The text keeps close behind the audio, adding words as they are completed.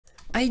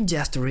I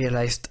just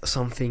realized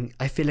something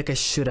I feel like I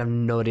should have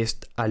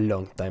noticed a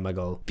long time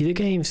ago. Video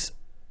games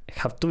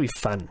have to be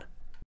fun.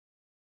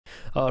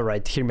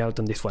 Alright, hear me out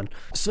on this one.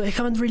 So I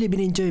haven't really been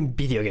enjoying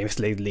video games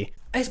lately.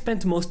 I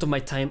spent most of my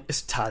time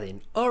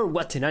studying, or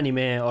watching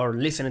anime, or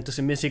listening to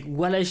some music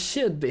while I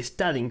should be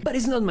studying. But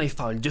it's not my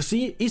fault, you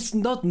see? It's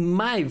not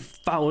my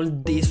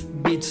fault this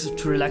Beats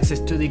to Relax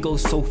study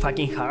goes so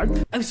fucking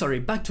hard. I'm sorry,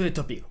 back to the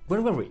topic.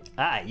 Where were we?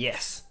 Ah,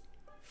 yes.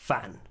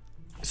 Fun.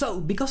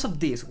 So, because of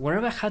this,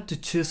 whenever I had to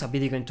choose a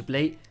video game to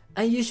play,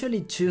 I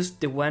usually choose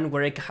the one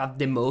where I can have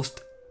the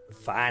most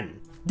fun.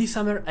 This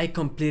summer I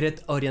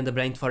completed Ori and the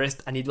Blind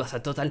Forest and it was a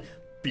total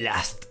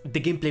blast.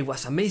 The gameplay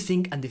was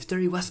amazing and the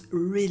story was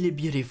really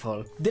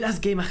beautiful. The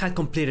last game I had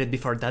completed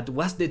before that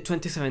was the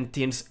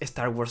 2017's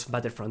Star Wars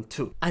Battlefront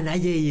 2 and I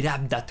ate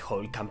up that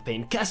whole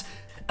campaign cause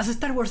as a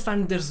Star Wars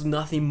fan there's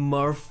nothing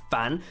more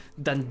fun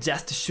than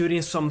just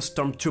shooting some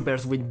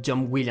stormtroopers with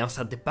John Williams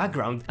at the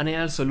background, and I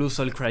also lose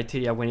all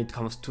criteria when it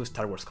comes to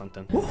Star Wars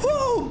content.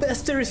 Woohoo!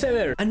 Best series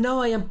ever! And now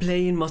I am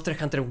playing Monster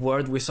Hunter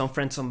World with some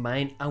friends of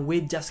mine and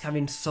we're just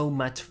having so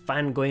much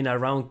fun going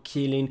around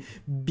killing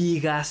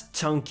big ass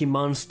chunky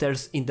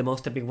monsters in the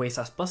most epic ways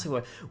as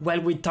possible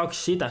while we talk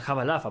shit and have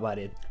a laugh about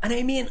it. And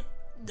I mean,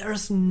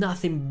 there's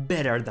nothing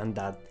better than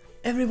that.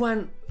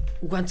 Everyone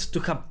wants to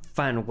have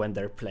fun when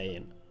they're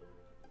playing.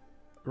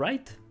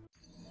 Right?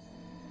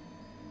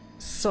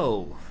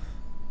 So,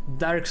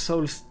 Dark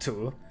Souls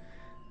 2,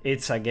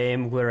 it's a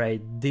game where I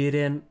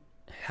didn't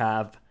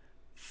have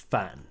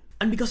fun.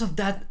 And because of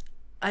that,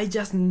 I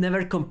just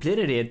never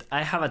completed it.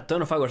 I have a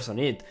ton of hours on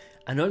it,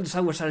 and all those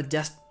hours are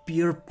just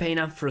pure pain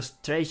and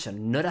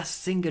frustration, not a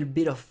single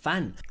bit of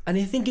fun. And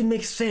I think it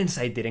makes sense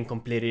I didn't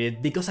complete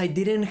it, because I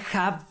didn't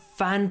have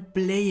fun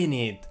playing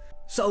it.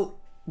 So,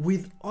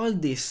 with all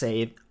this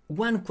said,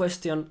 one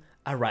question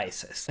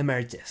arises,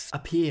 emerges,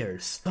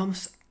 appears,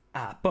 comes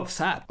up,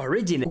 pops up,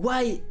 originally.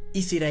 Why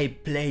is it I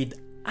played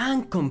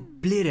and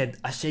completed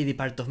a Shady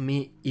Part of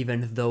Me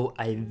even though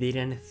I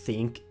didn't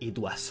think it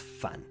was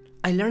fun?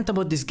 I learned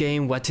about this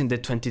game watching the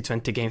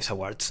 2020 Games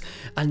Awards,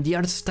 and the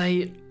art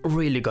style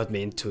really got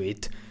me into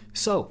it.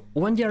 So,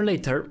 1 year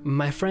later,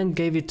 my friend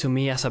gave it to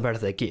me as a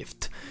birthday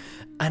gift,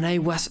 and I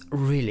was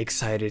really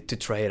excited to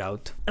try it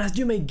out. As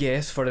you may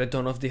guess for the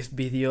tone of this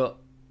video,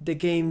 the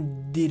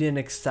game didn't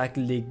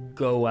exactly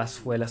go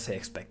as well as I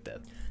expected.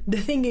 The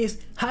thing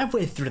is,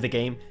 halfway through the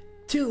game,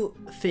 two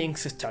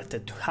things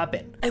started to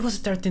happen. I was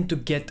starting to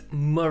get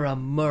more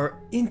and more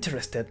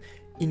interested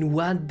in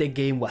what the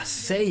game was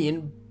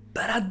saying,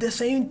 but at the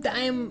same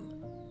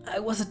time, I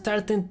was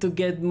starting to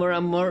get more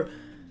and more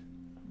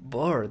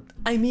bored.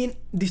 I mean,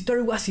 the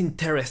story was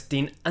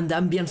interesting and the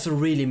ambience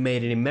really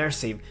made it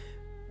immersive,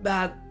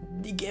 but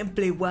the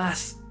gameplay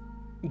was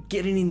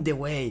getting in the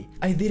way.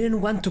 I didn't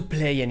want to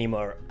play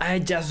anymore, I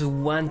just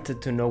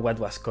wanted to know what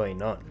was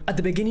going on. At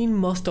the beginning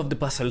most of the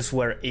puzzles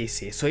were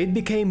easy, so it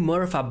became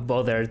more of a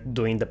bother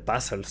doing the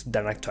puzzles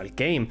than an actual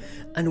game,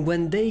 and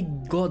when they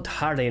got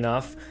hard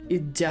enough,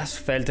 it just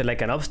felt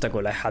like an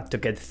obstacle I had to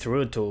get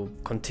through to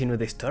continue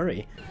the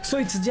story. So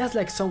it's just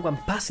like someone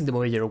passing the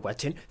movie you're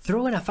watching,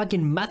 throwing a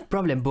fucking math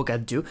problem book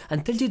at you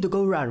and tells you to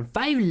go run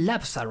 5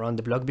 laps around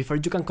the block before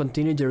you can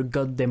continue your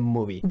goddamn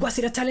movie. Was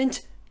it a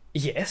challenge?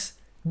 Yes.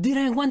 Did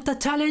I want a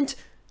challenge?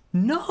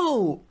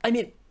 No! I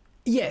mean,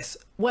 yes,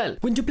 well,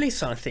 when you play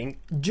something,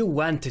 you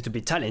want it to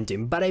be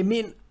challenging, but I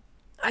mean,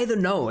 I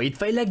don't know, it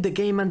felt like the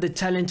game and the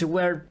challenge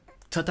were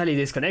totally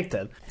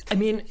disconnected. I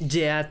mean,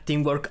 yeah,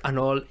 teamwork and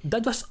all,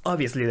 that was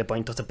obviously the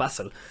point of the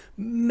puzzle.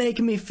 Make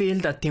me feel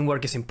that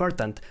teamwork is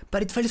important,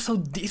 but it felt so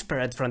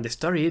disparate from the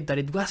story that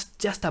it was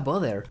just a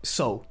bother.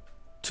 So,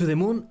 To the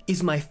Moon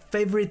is my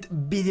favorite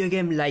video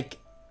game like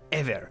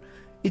ever.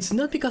 It's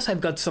not because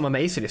I've got some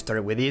amazing story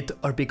with it,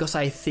 or because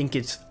I think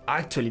it's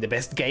actually the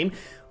best game,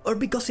 or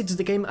because it's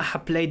the game I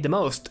have played the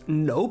most.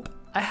 Nope,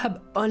 I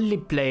have only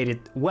played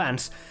it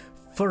once,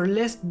 for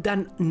less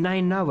than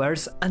 9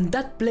 hours, and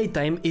that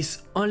playtime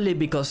is only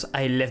because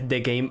I left the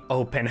game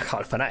open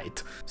half a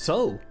night.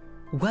 So,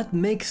 what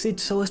makes it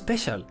so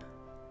special?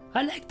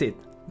 I liked it,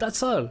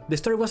 that's all. The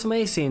story was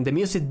amazing, the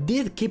music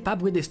did keep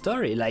up with the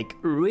story, like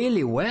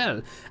really well,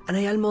 and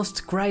I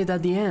almost cried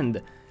at the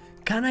end.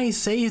 Can I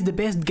say it's the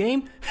best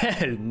game?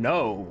 Hell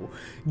no!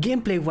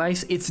 Gameplay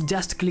wise it's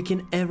just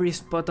clicking every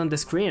spot on the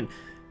screen,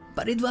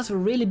 but it was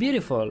really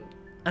beautiful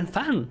and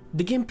fun.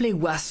 The gameplay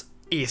was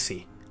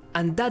easy,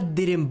 and that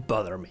didn't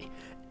bother me.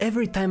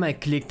 Every time I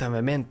clicked a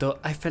memento,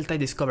 I felt I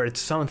discovered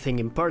something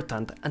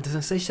important, and the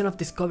sensation of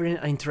discovering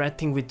and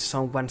interacting with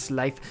someone's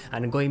life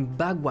and going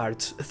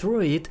backwards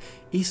through it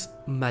is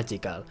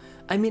magical.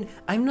 I mean,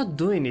 I'm not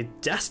doing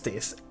it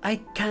justice, I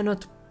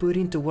cannot put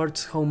into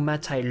words how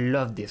much I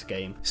love this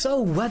game.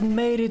 So what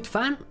made it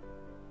fun?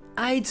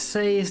 I'd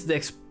say it's the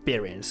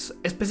experience.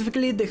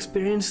 Specifically, the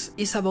experience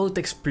is about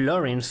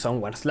exploring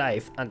someone's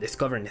life and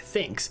discovering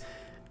things,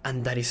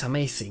 and that is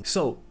amazing.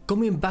 So,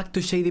 coming back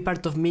to Shady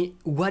Part of Me,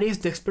 what is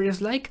the experience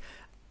like?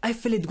 I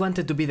feel it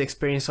wanted to be the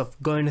experience of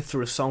going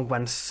through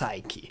someone's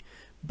psyche,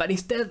 but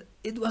instead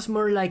it was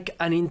more like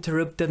an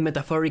interrupted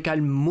metaphorical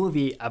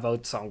movie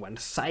about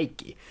someone's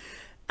psyche,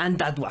 and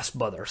that was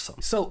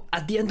bothersome. So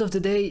at the end of the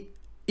day,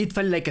 it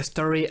felt like a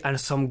story and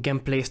some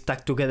gameplay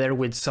stuck together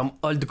with some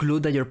old glue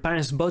that your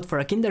parents bought for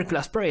a kinder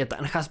class project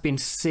and has been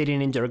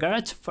sitting in your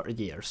garage for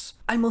years.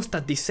 Almost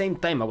at the same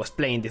time I was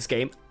playing this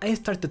game, I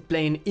started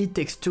playing It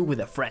Takes Two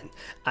with a friend,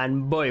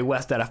 and boy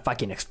was that a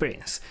fucking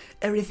experience.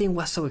 Everything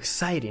was so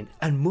exciting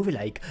and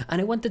movie-like, and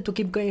I wanted to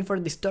keep going for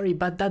the story,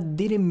 but that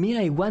didn't mean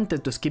I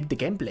wanted to skip the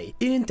gameplay.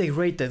 It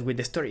integrated with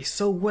the story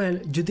so well,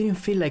 you didn't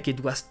feel like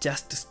it was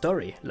just a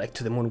story, like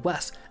To the Moon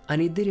was,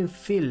 and it didn't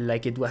feel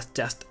like it was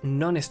just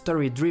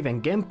non-story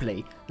driven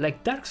gameplay,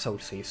 like Dark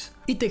Souls is.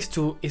 It Takes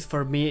Two is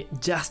for me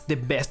just the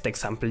best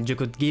example you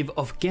could give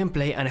of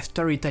gameplay and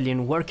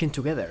storytelling working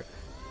together.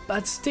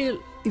 But still,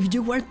 if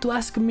you were to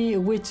ask me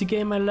which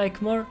game I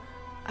like more,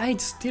 I'd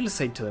still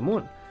say To the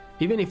Moon,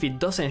 even if it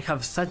doesn't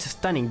have such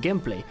stunning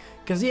gameplay,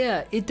 cause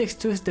yeah, It Takes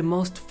Two is the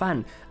most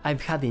fun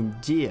I've had in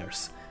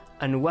years,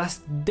 and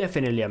was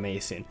definitely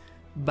amazing,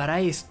 but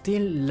I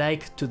still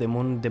like To the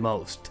Moon the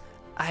most.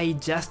 I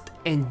just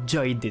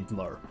enjoyed it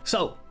more.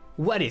 So,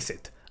 what is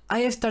it?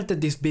 I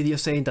started this video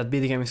saying that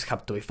video games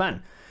have to be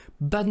fun,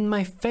 but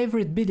my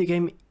favorite video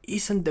game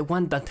isn't the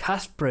one that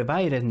has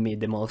provided me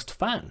the most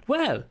fun.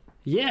 Well,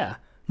 yeah,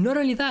 not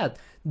only that,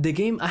 the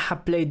game I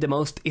have played the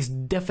most is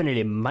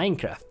definitely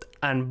Minecraft,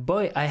 and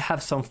boy I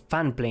have some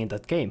fun playing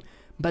that game.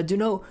 But you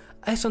know,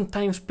 I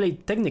sometimes play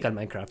technical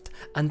Minecraft,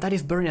 and that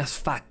is boring as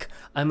fuck.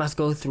 I must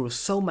go through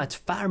so much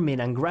farming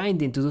and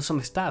grinding to do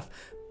some stuff,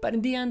 but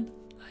in the end,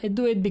 I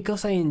do it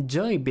because I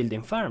enjoy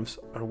building farms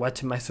or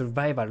watching my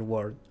survival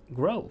world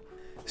grow.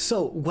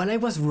 So, while I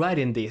was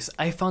writing this,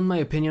 I found my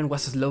opinion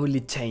was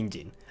slowly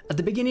changing. At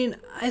the beginning,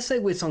 I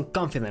said with some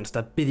confidence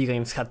that video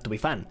games had to be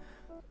fun.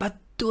 But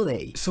do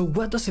they? So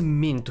what does it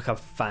mean to have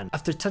fun?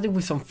 After chatting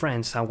with some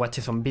friends and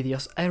watching some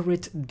videos, I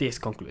reached this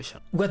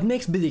conclusion. What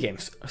makes video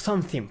games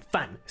something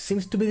fun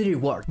seems to be the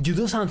reward. You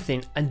do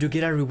something and you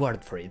get a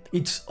reward for it.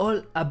 It's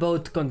all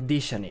about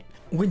conditioning.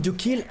 When you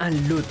kill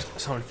and loot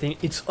something,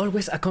 it's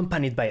always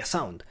accompanied by a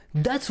sound.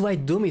 That's why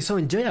Doom is so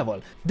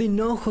enjoyable. They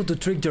know how to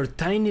trick your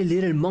tiny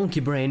little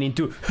monkey brain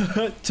into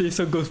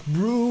Jason goes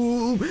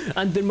broom,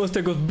 and then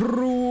Monster goes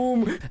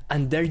broom,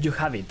 and there you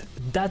have it.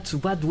 That's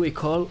what we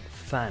call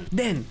fun.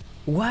 Then,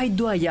 why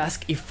do I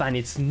ask if fun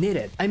is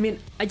needed? I mean,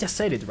 I just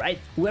said it, right?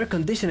 We're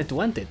conditioned to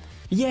want it.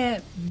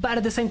 Yeah, but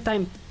at the same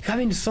time,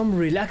 having some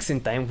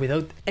relaxing time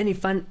without any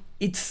fun,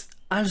 it's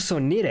also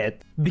needed,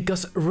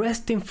 because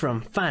resting from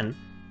fun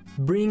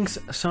brings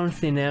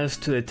something else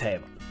to the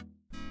table.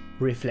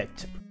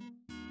 Reflection.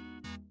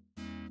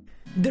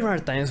 There are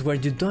times where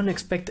you don't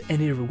expect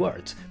any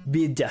rewards,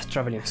 be it just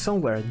traveling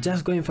somewhere,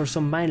 just going for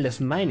some mindless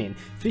mining,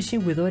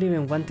 fishing without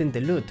even wanting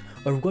the loot,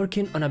 or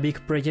working on a big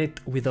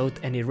project without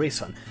any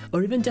reason,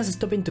 or even just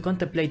stopping to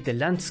contemplate the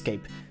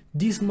landscape.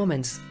 These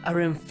moments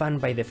aren't fun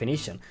by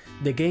definition.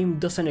 The game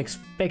doesn't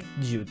expect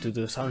you to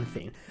do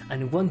something,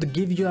 and won't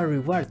give you a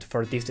reward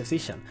for this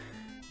decision.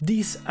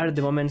 These are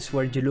the moments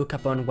where you look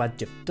upon what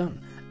you've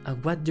done,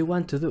 and what you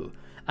want to do,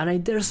 and I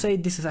dare say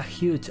this is a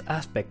huge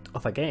aspect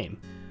of a game.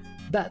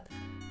 But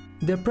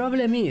the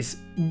problem is,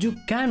 you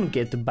can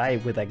get by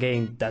with a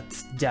game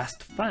that's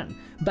just fun,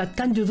 but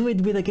can you do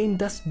it with a game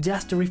that's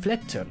just a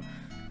reflection?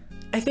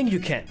 I think you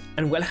can,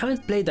 and while I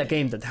haven't played a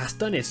game that has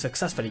done it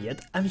successfully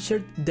yet, I'm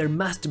sure there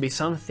must be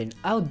something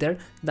out there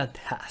that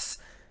has.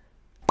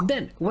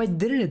 Then, why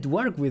didn't it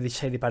work with the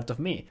Shady Part of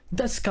Me?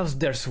 That's cause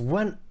there's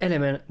one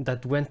element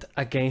that went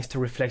against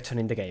reflection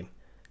in the game.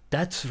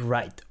 That's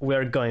right,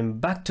 we're going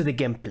back to the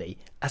gameplay.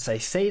 As I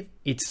said,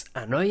 it's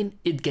annoying,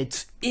 it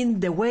gets in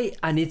the way,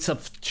 and it's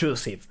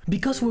obtrusive.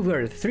 Because we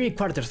were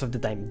 3/4 of the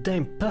time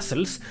doing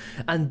puzzles,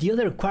 and the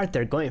other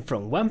quarter going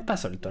from one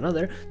puzzle to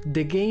another,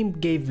 the game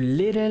gave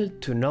little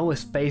to no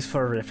space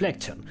for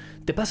reflection.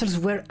 The puzzles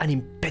were an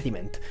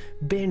impediment.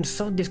 Being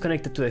so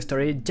disconnected to the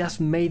story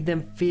just made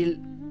them feel,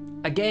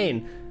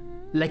 again,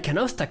 like an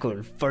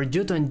obstacle for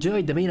you to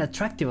enjoy the main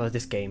attractive of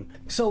this game.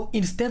 So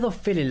instead of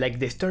feeling like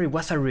the story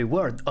was a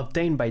reward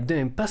obtained by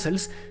doing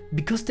puzzles,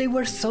 because they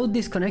were so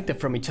disconnected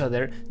from each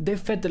other, they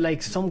felt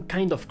like some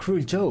kind of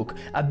cruel joke,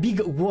 a big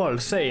wall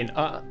saying,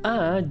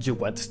 you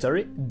want the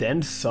story?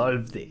 Then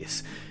solve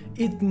this.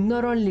 It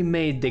not only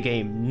made the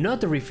game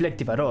not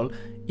reflective at all,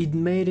 it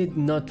made it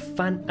not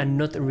fun and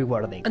not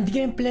rewarding. And the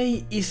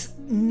gameplay is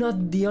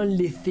not the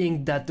only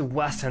thing that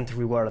wasn't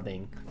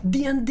rewarding.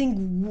 The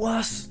ending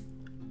was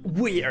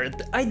weird.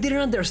 I didn't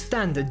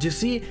understand it. You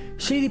see,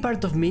 Shady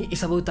Part of Me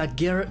is about a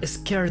girl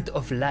scared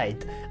of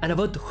light, and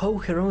about how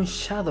her own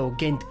shadow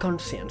gained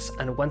conscience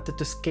and wanted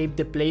to escape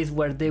the place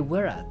where they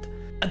were at.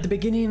 At the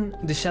beginning,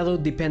 the shadow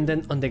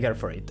depended on the girl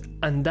for it,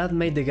 and that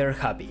made the girl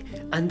happy,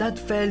 and that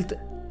felt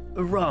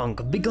wrong,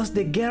 because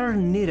the girl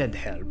needed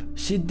help.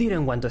 She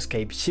didn't want to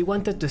escape, she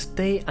wanted to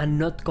stay and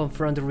not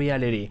confront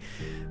reality,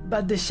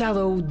 but the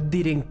shadow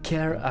didn't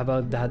care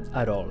about that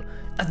at all.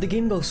 As the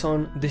game goes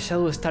on, the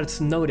shadow starts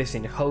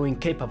noticing how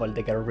incapable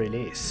the girl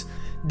really is.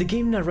 The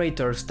game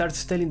narrator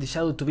starts telling the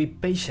shadow to be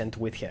patient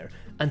with her,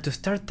 and to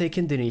start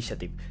taking the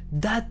initiative.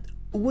 That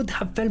would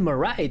have felt more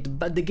right,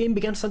 but the game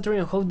began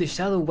centering on how the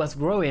shadow was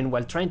growing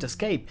while trying to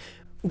escape,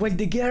 while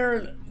the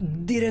girl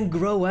didn't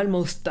grow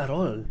almost at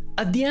all.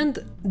 At the end,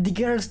 the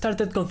girl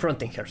started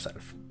confronting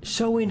herself,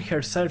 showing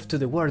herself to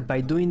the world by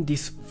doing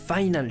this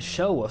final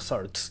show of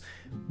sorts.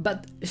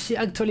 But she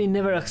actually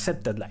never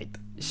accepted light.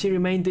 She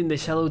remained in the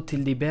shadow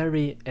till the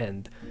very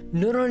end.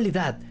 Not only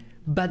that,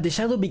 but the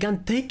shadow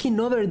began taking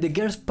over the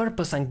girl's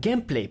purpose and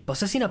gameplay,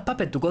 possessing a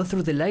puppet to go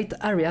through the light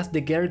areas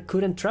the girl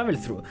couldn't travel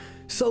through.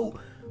 So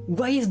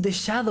why is the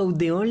shadow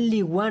the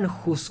only one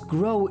whose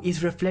growth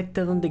is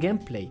reflected on the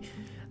gameplay?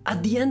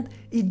 At the end,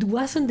 it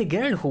wasn't the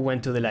girl who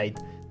went to the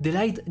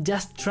light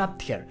just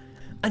trapped her.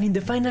 And in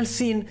the final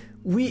scene,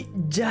 we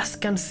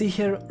just can see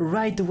her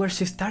right where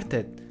she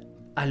started,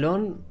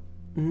 alone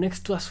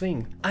next to a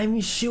swing. I'm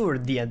sure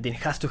the ending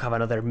has to have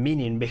another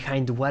meaning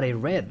behind what I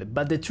read,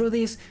 but the truth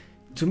is,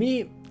 to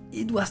me,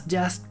 it was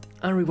just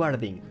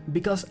unrewarding,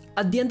 because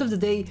at the end of the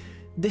day,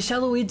 the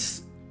shadow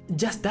is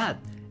just that.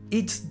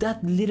 It's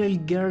that little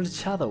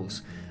girl's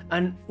shadows.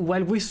 And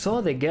while we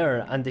saw the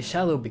girl and the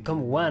shadow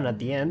become one at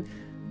the end,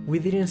 we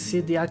didn't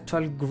see the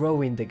actual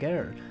growth in the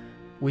girl,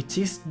 which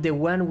is the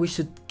one we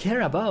should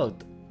care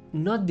about,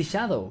 not the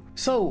shadow.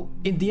 So,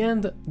 in the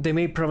end, the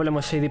main problem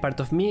of Shady Part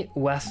of Me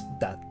was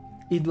that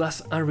it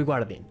was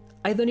unrewarding.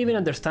 I don't even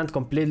understand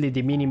completely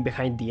the meaning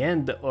behind the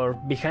end, or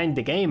behind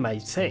the game,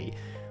 I'd say,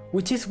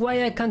 which is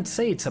why I can't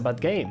say it's a bad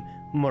game.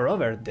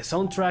 Moreover, the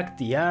soundtrack,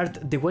 the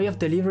art, the way of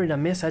delivering a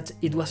message,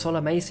 it was all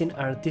amazing,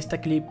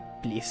 artistically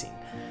pleasing.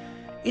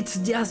 It's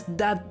just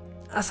that,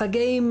 as a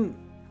game,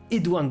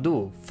 it won't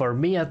do. For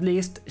me at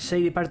least,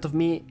 Shady Part of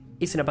Me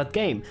isn't a bad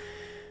game.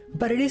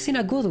 But it isn't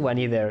a good one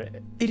either.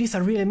 It is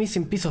a really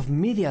amazing piece of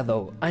media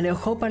though, and I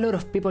hope a lot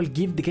of people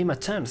give the game a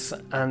chance,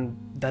 and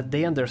that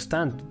they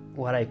understand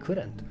what I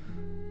couldn't.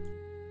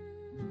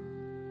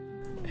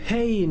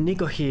 Hey,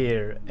 Nico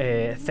here.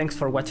 Thanks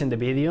for watching the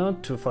video,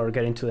 for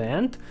getting to the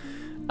end.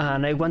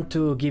 And I want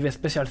to give a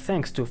special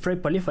thanks to Frey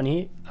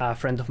Polyphony, a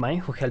friend of mine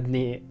who helped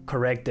me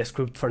correct the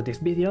script for this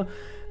video,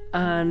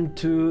 and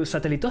to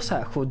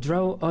Satellitosa, who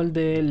drew all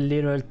the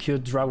little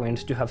cute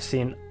drawings you have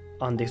seen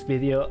on this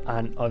video,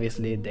 and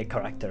obviously the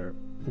character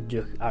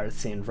you are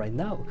seeing right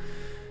now.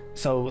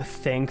 So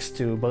thanks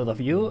to both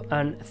of you,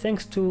 and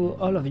thanks to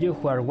all of you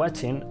who are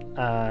watching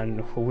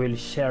and who will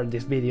share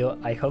this video,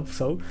 I hope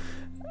so.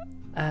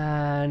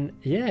 And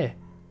yeah,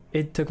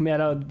 it took me a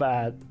lot,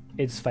 but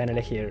it's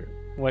finally here.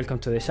 Welcome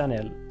to the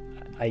channel,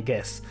 I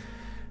guess.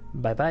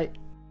 Bye bye.